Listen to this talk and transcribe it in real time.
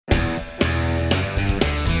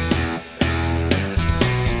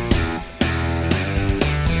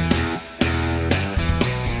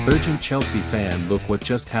Divergent Chelsea fan, look what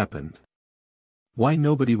just happened. Why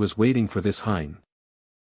nobody was waiting for this Hein?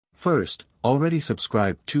 First, already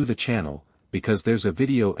subscribe to the channel, because there's a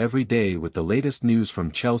video every day with the latest news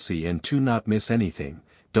from Chelsea, and to not miss anything,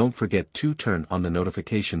 don't forget to turn on the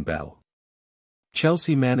notification bell.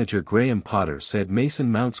 Chelsea manager Graham Potter said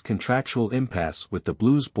Mason Mount's contractual impasse with the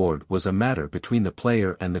Blues board was a matter between the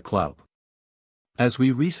player and the club. As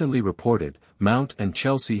we recently reported, Mount and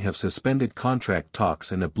Chelsea have suspended contract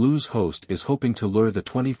talks, and a Blues host is hoping to lure the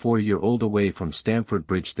 24-year-old away from Stamford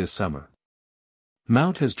Bridge this summer.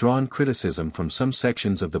 Mount has drawn criticism from some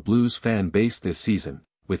sections of the Blues fan base this season,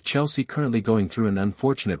 with Chelsea currently going through an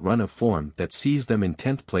unfortunate run of form that sees them in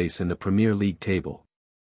 10th place in the Premier League table.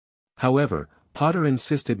 However, Potter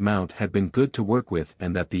insisted Mount had been good to work with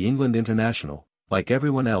and that the England international, like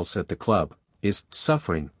everyone else at the club, is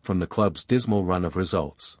suffering from the club's dismal run of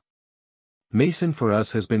results. Mason for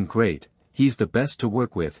us has been great, he's the best to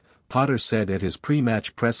work with, Potter said at his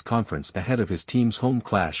pre-match press conference ahead of his team's home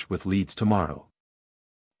clash with Leeds tomorrow.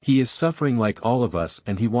 He is suffering like all of us,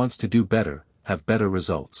 and he wants to do better, have better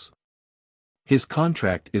results. His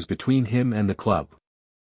contract is between him and the club.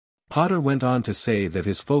 Potter went on to say that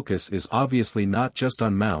his focus is obviously not just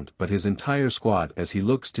on Mount but his entire squad as he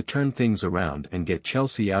looks to turn things around and get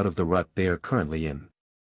Chelsea out of the rut they are currently in.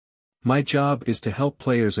 My job is to help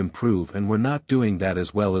players improve, and we're not doing that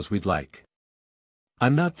as well as we'd like.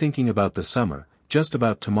 I'm not thinking about the summer, just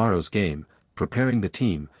about tomorrow's game, preparing the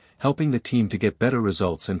team, helping the team to get better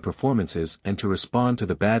results and performances and to respond to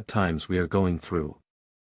the bad times we are going through.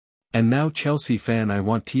 And now, Chelsea fan, I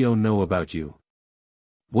want to know about you.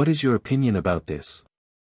 What is your opinion about this?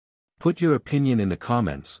 Put your opinion in the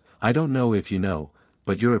comments. I don't know if you know,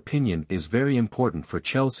 but your opinion is very important for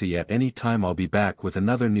Chelsea. At any time I'll be back with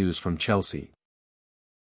another news from Chelsea.